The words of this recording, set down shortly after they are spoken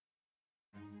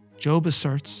Job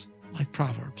asserts, like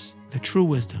Proverbs, that true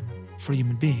wisdom for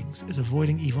human beings is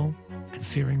avoiding evil and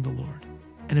fearing the Lord.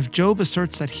 And if Job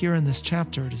asserts that here in this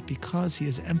chapter, it is because he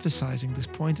is emphasizing this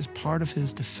point as part of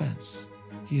his defense.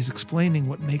 He is explaining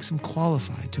what makes him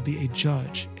qualified to be a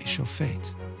judge, a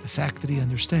shofet, the fact that he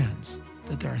understands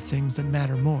that there are things that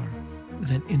matter more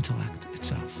than intellect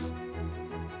itself.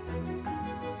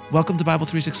 Welcome to Bible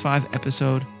 365,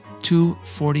 episode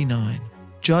 249,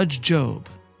 Judge Job.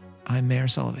 I'm Meir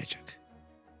Soloveichik.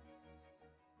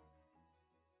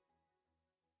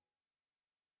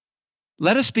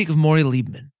 Let us speak of Mori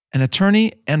Liebman, an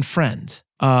attorney and friend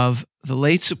of the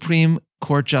late Supreme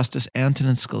Court Justice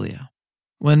Antonin Scalia.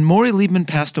 When Mori Liebman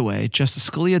passed away, Justice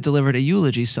Scalia delivered a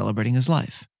eulogy celebrating his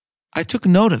life. I took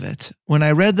note of it when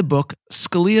I read the book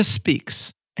Scalia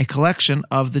Speaks, a collection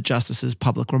of the justice's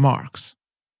public remarks.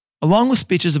 Along with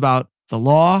speeches about the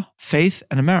law, faith,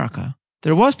 and America,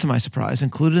 there was, to my surprise,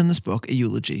 included in this book a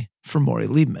eulogy for Mori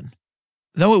Liebman.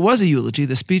 Though it was a eulogy,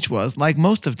 the speech was, like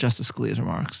most of Justice Scalia's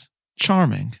remarks,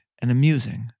 charming and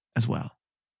amusing as well.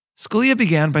 Scalia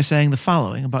began by saying the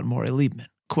following about Mori Liebman,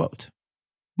 quote,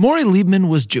 Mori Liebman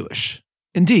was Jewish.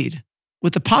 Indeed,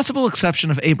 with the possible exception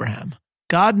of Abraham,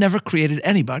 God never created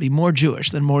anybody more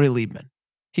Jewish than Mori Liebman.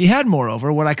 He had,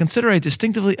 moreover, what I consider a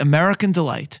distinctively American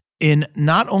delight in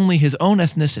not only his own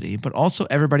ethnicity, but also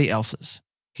everybody else's.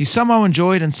 He somehow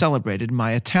enjoyed and celebrated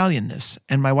my Italianness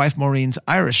and my wife Maureen's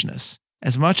Irishness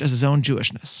as much as his own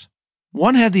Jewishness.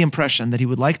 One had the impression that he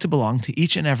would like to belong to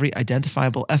each and every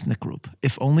identifiable ethnic group,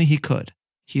 if only he could.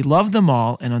 He loved them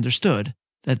all and understood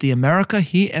that the America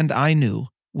he and I knew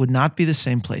would not be the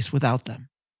same place without them.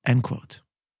 End quote.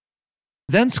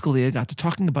 Then Scalia got to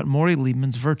talking about Mori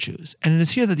Liebman's virtues, and it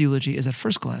is here that the eulogy is at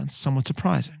first glance somewhat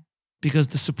surprising, because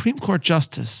the Supreme Court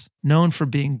Justice, known for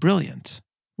being brilliant,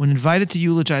 when invited to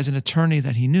eulogize an attorney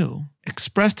that he knew,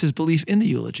 expressed his belief in the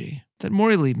eulogy that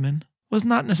Mori Liebman was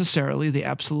not necessarily the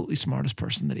absolutely smartest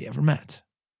person that he ever met.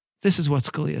 This is what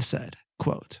Scalia said,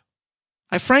 quote,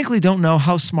 I frankly don't know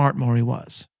how smart Mori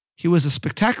was. He was a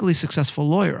spectacularly successful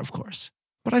lawyer, of course,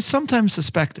 but I sometimes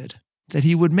suspected that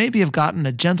he would maybe have gotten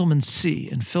a gentleman's C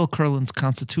in Phil Kurland's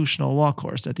constitutional law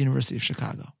course at the University of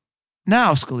Chicago.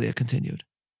 Now, Scalia continued,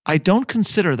 I don't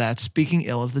consider that speaking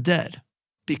ill of the dead,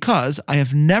 because I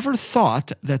have never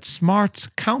thought that smarts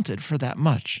counted for that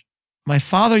much. My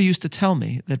father used to tell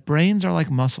me that brains are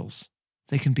like muscles.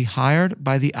 They can be hired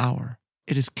by the hour.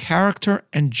 It is character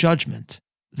and judgment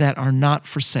that are not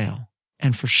for sale.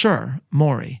 And for sure,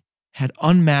 Mori had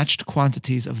unmatched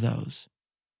quantities of those.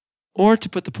 Or to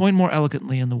put the point more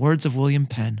elegantly in the words of William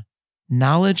Penn,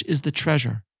 knowledge is the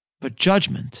treasure, but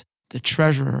judgment the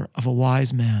treasurer of a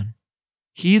wise man.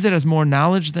 He that has more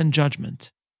knowledge than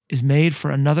judgment is made for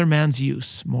another man's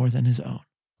use more than his own.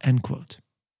 End quote.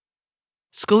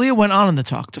 Scalia went on in the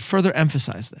talk to further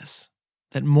emphasize this,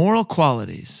 that moral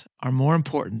qualities are more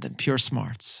important than pure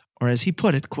smarts, or as he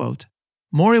put it, quote,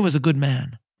 Mori was a good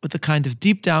man, with a kind of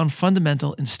deep-down,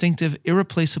 fundamental, instinctive,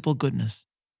 irreplaceable goodness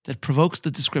that provokes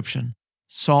the description,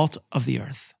 salt of the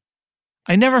earth.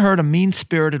 I never heard a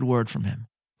mean-spirited word from him.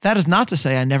 That is not to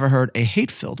say I never heard a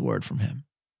hate-filled word from him.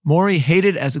 Mori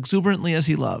hated as exuberantly as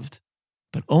he loved,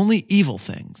 but only evil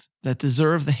things that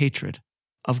deserve the hatred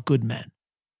of good men.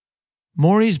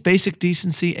 Mori's basic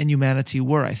decency and humanity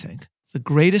were, I think, the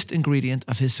greatest ingredient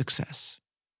of his success.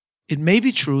 It may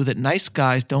be true that nice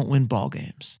guys don't win ball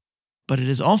games, but it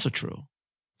is also true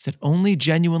that only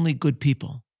genuinely good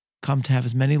people come to have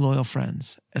as many loyal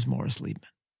friends as Morris Liebman.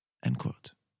 End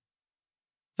quote.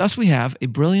 Thus we have a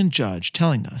brilliant judge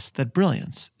telling us that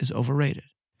brilliance is overrated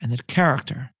and that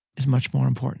character is much more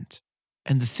important.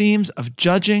 And the themes of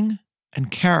judging and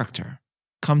character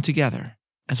come together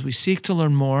as we seek to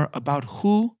learn more about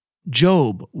who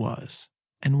Job was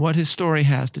and what his story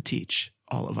has to teach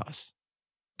all of us.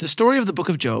 The story of the book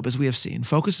of Job, as we have seen,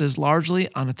 focuses largely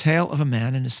on a tale of a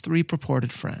man and his three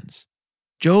purported friends.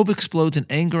 Job explodes in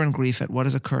anger and grief at what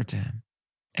has occurred to him,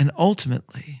 and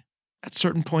ultimately, at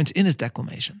certain points in his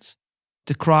declamations,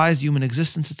 decries human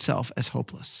existence itself as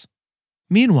hopeless.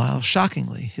 Meanwhile,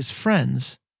 shockingly, his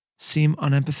friends seem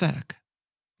unempathetic.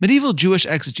 Medieval Jewish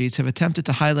exegetes have attempted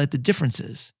to highlight the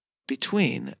differences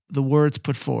between the words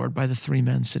put forward by the three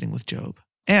men sitting with Job,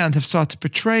 and have sought to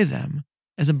portray them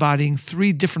as embodying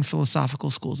three different philosophical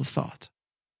schools of thought.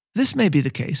 This may be the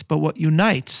case, but what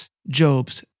unites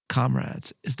Job's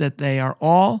comrades is that they are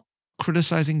all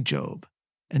criticizing Job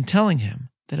and telling him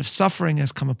that if suffering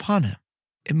has come upon him,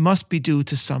 it must be due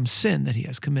to some sin that he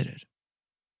has committed.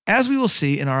 As we will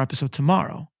see in our episode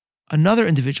tomorrow, another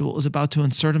individual is about to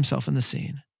insert himself in the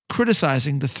scene,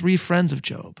 criticizing the three friends of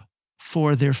Job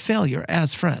for their failure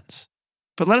as friends.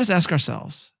 But let us ask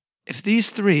ourselves, If these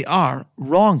three are,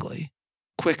 wrongly,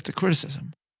 quick to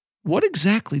criticism, what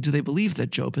exactly do they believe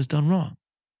that Job has done wrong?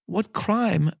 What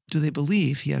crime do they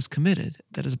believe he has committed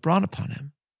that has brought upon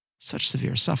him such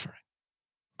severe suffering?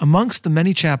 Amongst the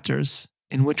many chapters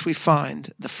in which we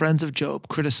find the friends of Job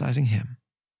criticizing him,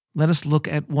 let us look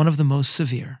at one of the most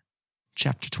severe,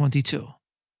 chapter 22,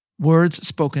 words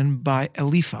spoken by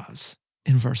Eliphaz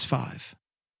in verse 5.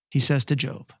 He says to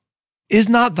Job, "Is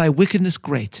not thy wickedness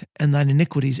great, and thine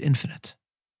iniquities infinite?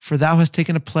 For thou hast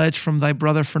taken a pledge from thy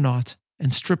brother for naught,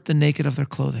 and stripped the naked of their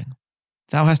clothing.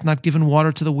 Thou hast not given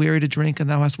water to the weary to drink, and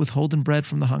thou hast withholden bread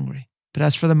from the hungry. But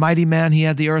as for the mighty man, he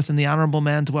had the earth, and the honorable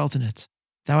man dwelt in it.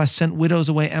 Thou hast sent widows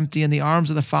away empty, and the arms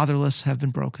of the fatherless have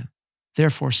been broken.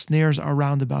 Therefore snares are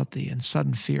round about thee, and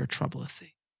sudden fear troubleth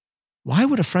thee." Why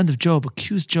would a friend of Job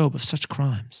accuse Job of such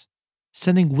crimes?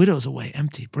 Sending widows away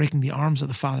empty, breaking the arms of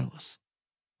the fatherless.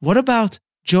 What about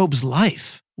Job's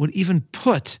life would even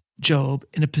put Job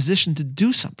in a position to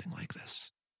do something like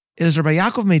this? It is Rabbi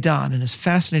Yaakov Meidan in his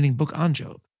fascinating book on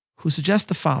Job who suggests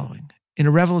the following in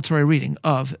a revelatory reading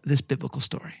of this biblical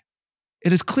story.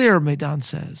 It is clear, Meidan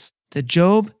says, that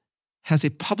Job has a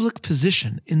public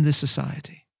position in this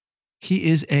society. He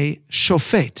is a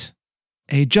shofet,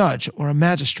 a judge or a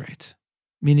magistrate,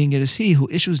 meaning it is he who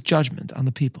issues judgment on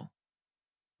the people.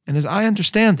 And as I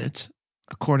understand it,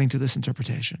 according to this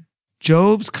interpretation,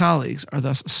 Job's colleagues are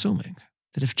thus assuming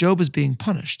that if Job is being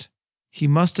punished, he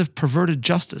must have perverted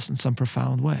justice in some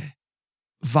profound way,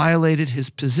 violated his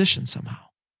position somehow,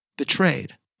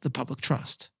 betrayed the public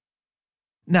trust.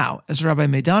 Now, as Rabbi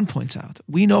Meidan points out,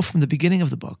 we know from the beginning of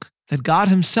the book that God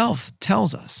himself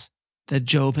tells us that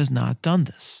Job has not done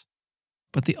this.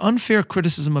 But the unfair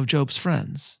criticism of Job's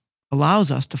friends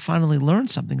allows us to finally learn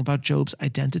something about Job's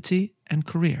identity and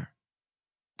career.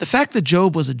 The fact that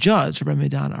Job was a judge, Rabbi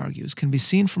Meidan argues, can be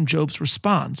seen from Job's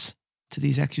response to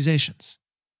these accusations.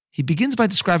 He begins by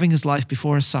describing his life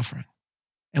before his suffering.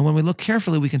 And when we look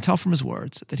carefully, we can tell from his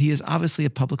words that he is obviously a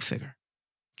public figure.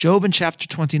 Job in chapter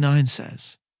 29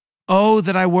 says, "Oh,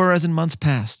 that I were as in months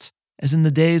past, as in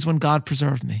the days when God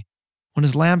preserved me, when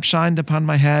his lamp shined upon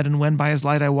my head, and when by his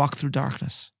light I walked through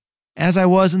darkness. As I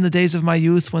was in the days of my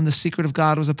youth, when the secret of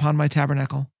God was upon my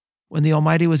tabernacle, when the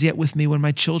Almighty was yet with me, when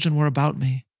my children were about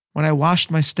me, when I washed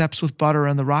my steps with butter,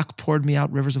 and the rock poured me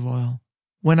out rivers of oil,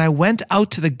 when I went out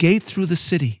to the gate through the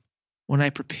city, when I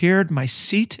prepared my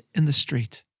seat in the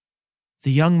street.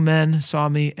 The young men saw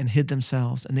me and hid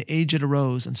themselves, and the aged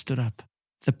arose and stood up.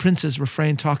 The princes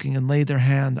refrained talking and laid their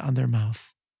hand on their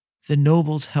mouth. The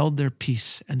nobles held their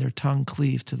peace, and their tongue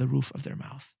cleaved to the roof of their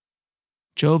mouth."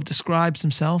 Job describes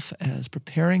himself as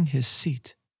preparing his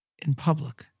seat in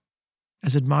public,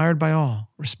 as admired by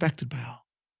all, respected by all.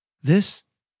 This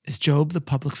is Job the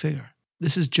public figure.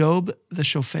 This is Job the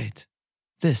shofet.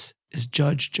 This is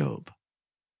Judge Job.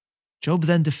 Job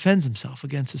then defends himself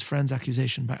against his friend's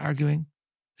accusation by arguing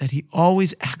that he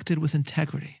always acted with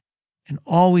integrity and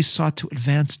always sought to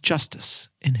advance justice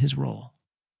in his role.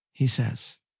 He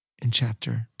says in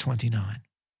chapter 29,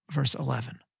 verse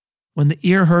 11, "When the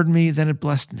ear heard me, then it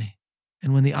blessed me.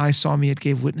 And when the eye saw me, it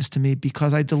gave witness to me,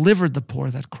 because I delivered the poor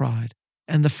that cried,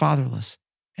 and the fatherless,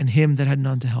 and him that had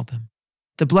none to help him.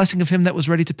 The blessing of him that was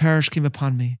ready to perish came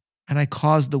upon me, and I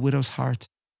caused the widow's heart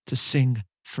to sing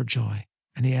for joy."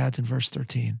 And he adds in verse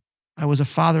 13, "I was a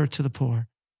father to the poor,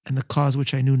 and the cause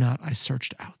which I knew not I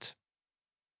searched out."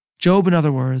 Job, in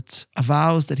other words,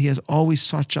 avows that he has always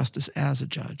sought justice as a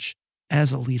judge,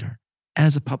 as a leader,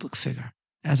 as a public figure,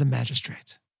 as a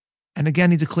magistrate. And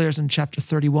again he declares in chapter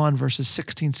 31, verses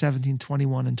 16, 17,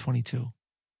 21, and 22,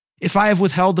 "If I have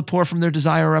withheld the poor from their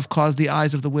desire, or have caused the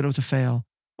eyes of the widow to fail,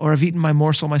 or have eaten my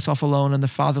morsel myself alone, and the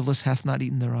fatherless hath not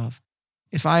eaten thereof,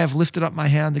 if I have lifted up my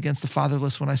hand against the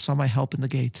fatherless when I saw my help in the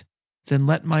gate, then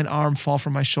let mine arm fall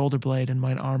from my shoulder blade, and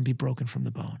mine arm be broken from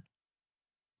the bone."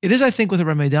 It is, I think, with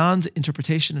Rabbi Meidan's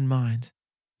interpretation in mind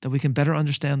that we can better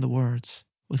understand the words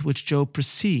with which Job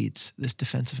precedes this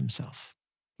defense of himself.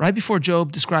 Right before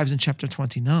Job describes in chapter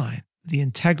 29 the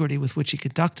integrity with which he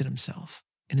conducted himself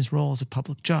in his role as a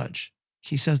public judge,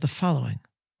 he says the following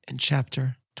in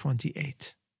chapter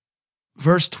 28.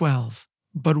 Verse 12,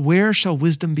 "But where shall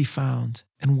wisdom be found,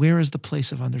 and where is the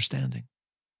place of understanding?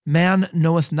 Man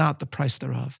knoweth not the price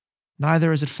thereof,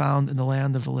 neither is it found in the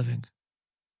land of the living.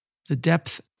 The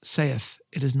depth saith,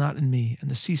 it is not in me, and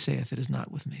the sea saith, it is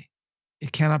not with me.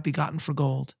 It cannot be gotten for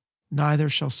gold, neither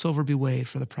shall silver be weighed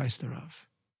for the price thereof."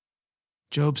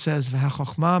 Job says,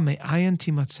 "V'hachochma me'ayin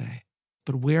timatzeh,"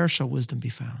 but where shall wisdom be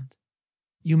found?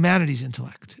 Humanity's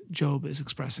intellect, Job is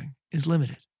expressing, is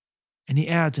limited. And he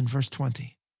adds in verse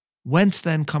 20, "Whence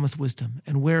then cometh wisdom,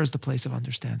 and where is the place of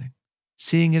understanding?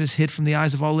 Seeing it is hid from the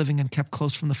eyes of all living and kept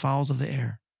close from the fowls of the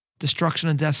air. Destruction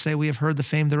and death say, we have heard the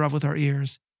fame thereof with our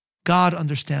ears. God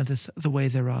understandeth the way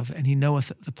thereof, and he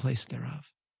knoweth the place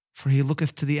thereof. For he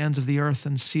looketh to the ends of the earth,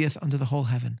 and seeth under the whole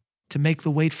heaven, to make the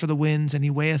weight for the winds, and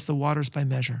he weigheth the waters by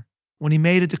measure. When he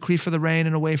made a decree for the rain,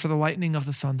 and a way for the lightning of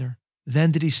the thunder,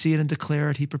 then did he see it and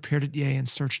declare it, he prepared it, yea, and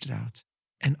searched it out.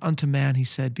 And unto man he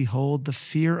said, behold, the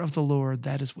fear of the Lord,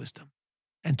 that is wisdom,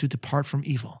 and to depart from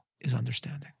evil is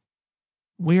understanding.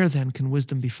 Where then can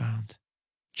wisdom be found?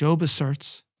 Job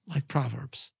asserts, like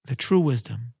Proverbs, that true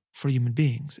wisdom for human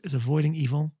beings is avoiding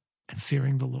evil and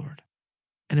fearing the Lord.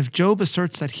 And if Job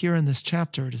asserts that here in this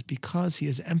chapter, it is because he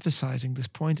is emphasizing this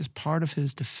point as part of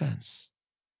his defense.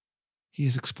 He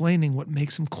is explaining what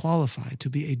makes him qualified to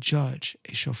be a judge,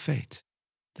 a shofet,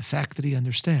 the fact that he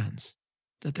understands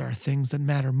that there are things that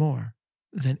matter more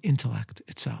than intellect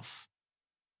itself.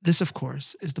 This, of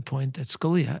course, is the point that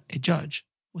Scalia, a judge,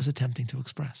 was attempting to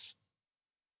express.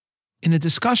 In a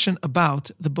discussion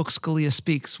about the book Scalia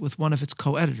Speaks with one of its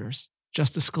co-editors,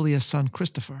 Justice Scalia's son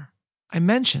Christopher, I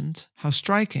mentioned how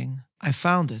striking I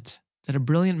found it that a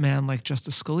brilliant man like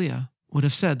Justice Scalia would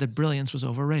have said that brilliance was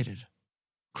overrated.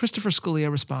 Christopher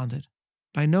Scalia responded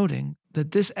by noting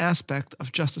that this aspect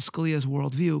of Justice Scalia's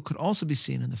worldview could also be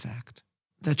seen in the fact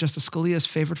that Justice Scalia's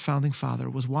favorite founding father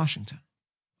was Washington.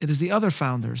 It is the other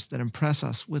founders that impress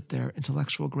us with their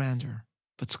intellectual grandeur,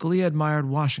 but Scalia admired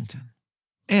Washington.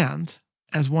 And,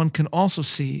 as one can also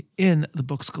see in the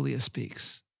book Scalia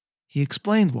Speaks, he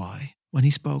explained why when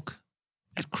he spoke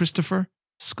at Christopher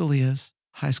Scalia's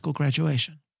high school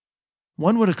graduation.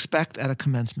 One would expect at a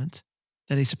commencement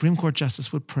that a Supreme Court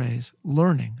justice would praise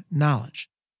learning, knowledge,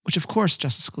 which of course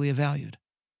Justice Scalia valued.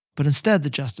 But instead the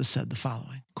justice said the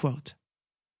following, quote,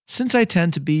 "Since I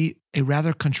tend to be a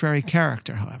rather contrary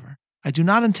character, however, I do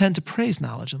not intend to praise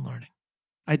knowledge and learning.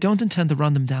 I don't intend to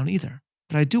run them down either,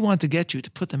 but I do want to get you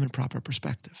to put them in proper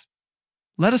perspective.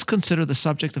 Let us consider the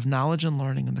subject of knowledge and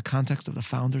learning in the context of the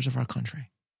founders of our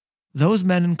country. Those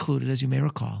men included, as you may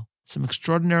recall, some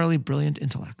extraordinarily brilliant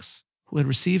intellects who had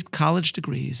received college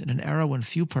degrees in an era when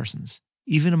few persons,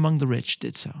 even among the rich,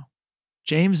 did so.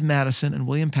 James Madison and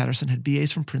William Patterson had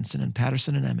BAs from Princeton and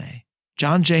Patterson an MA.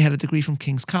 John Jay had a degree from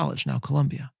King's College, now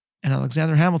Columbia, and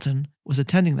Alexander Hamilton was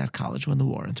attending that college when the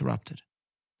war interrupted.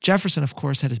 Jefferson, of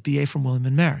course, had his BA from William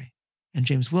and Mary, and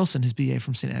James Wilson his BA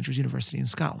from St. Andrews University in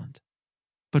Scotland.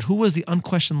 But who was the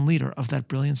unquestioned leader of that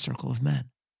brilliant circle of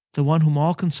men? The one whom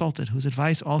all consulted, whose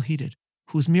advice all heeded,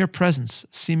 whose mere presence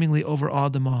seemingly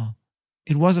overawed them all.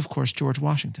 It was, of course, George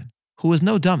Washington, who was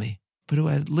no dummy, but who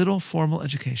had little formal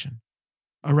education.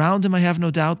 Around him, I have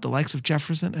no doubt, the likes of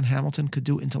Jefferson and Hamilton could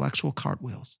do intellectual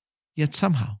cartwheels. Yet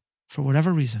somehow, for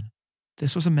whatever reason,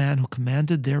 this was a man who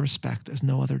commanded their respect as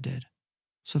no other did.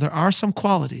 So there are some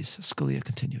qualities, Scalia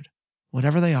continued,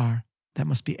 whatever they are, that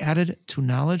must be added to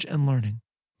knowledge and learning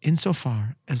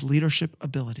insofar as leadership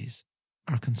abilities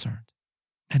are concerned."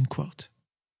 End quote.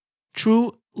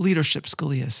 True leadership,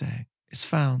 Scalia is saying, is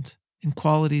found in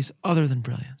qualities other than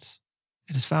brilliance.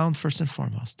 It is found first and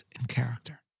foremost in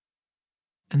character.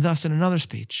 And thus, in another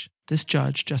speech, this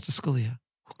judge, Justice Scalia,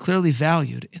 who clearly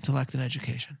valued intellect and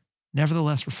education,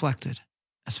 nevertheless reflected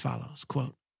as follows,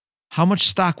 quote, "How much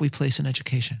stock we place in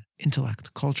education,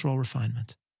 intellect, cultural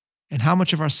refinement, and how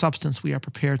much of our substance we are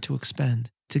prepared to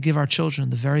expend to give our children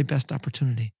the very best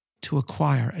opportunity to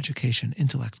acquire education,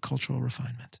 intellect, cultural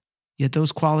refinement. Yet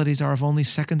those qualities are of only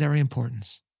secondary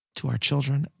importance to our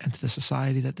children and to the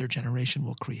society that their generation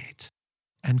will create."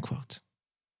 End quote.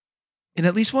 In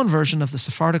at least one version of the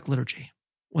Sephardic liturgy,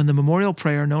 when the memorial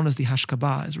prayer known as the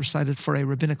Hashkabah is recited for a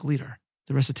rabbinic leader,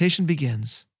 the recitation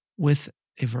begins with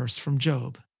a verse from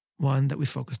Job, one that we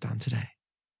focused on today.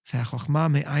 "Ve'chochma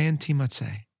me'ayin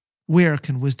timatzeh." Where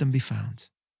can wisdom be found?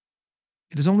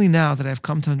 It is only now that I have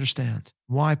come to understand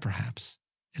why, perhaps,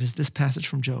 it is this passage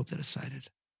from Job that is cited.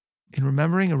 In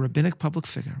remembering a rabbinic public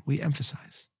figure, we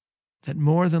emphasize that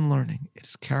more than learning, it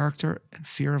is character and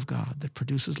fear of God that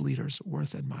produces leaders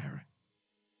worth admiring.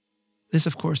 This,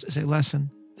 of course, is a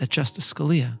lesson that Justice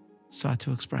Scalia sought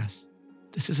to express.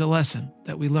 This is a lesson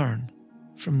that we learn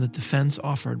from the defense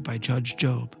offered by Judge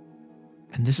Job.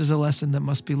 And this is a lesson that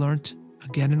must be learnt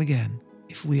again and again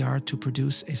if we are to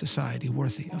produce a society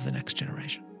worthy of the next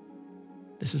generation.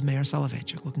 This is Meir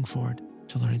Soloveichik, looking forward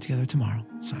to learning together tomorrow,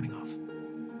 signing off.